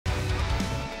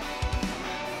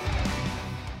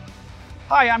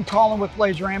Hi, I'm Colin with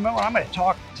Laser Ammo, and I'm going to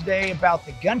talk today about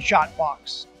the GunSHOT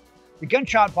Box. The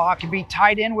GunSHOT Box can be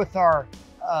tied in with our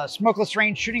Smokeless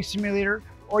Range shooting simulator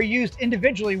or used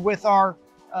individually with our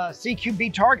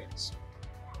CQB targets.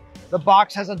 The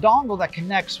box has a dongle that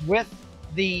connects with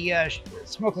the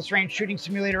Smokeless Range shooting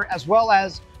simulator, as well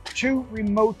as two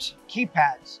remote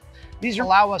keypads. These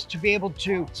allow us to be able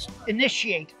to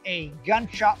initiate a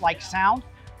gunshot-like sound,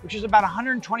 which is about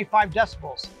 125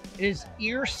 decibels. It is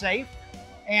ear safe,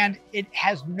 and it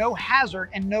has no hazard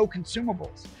and no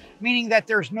consumables, meaning that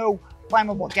there's no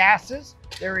flammable gases,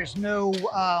 there is no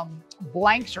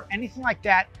blanks or anything like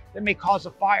that that may cause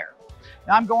a fire.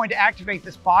 Now I'm going to activate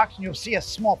this box, and you'll see a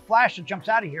small flash that jumps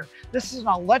out of here. This is an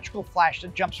electrical flash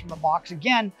that jumps from the box.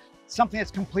 Again, something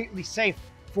that's completely safe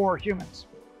for humans.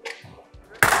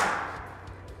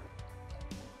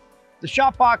 The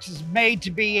shot box is made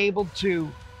to be able to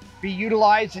be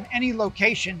utilized in any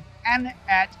location and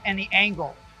at any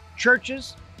angle.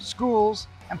 Churches, schools,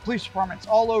 and police departments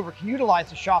all over can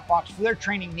utilize the shot box for their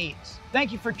training needs.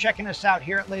 Thank you for checking us out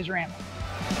here at Laser Ammo.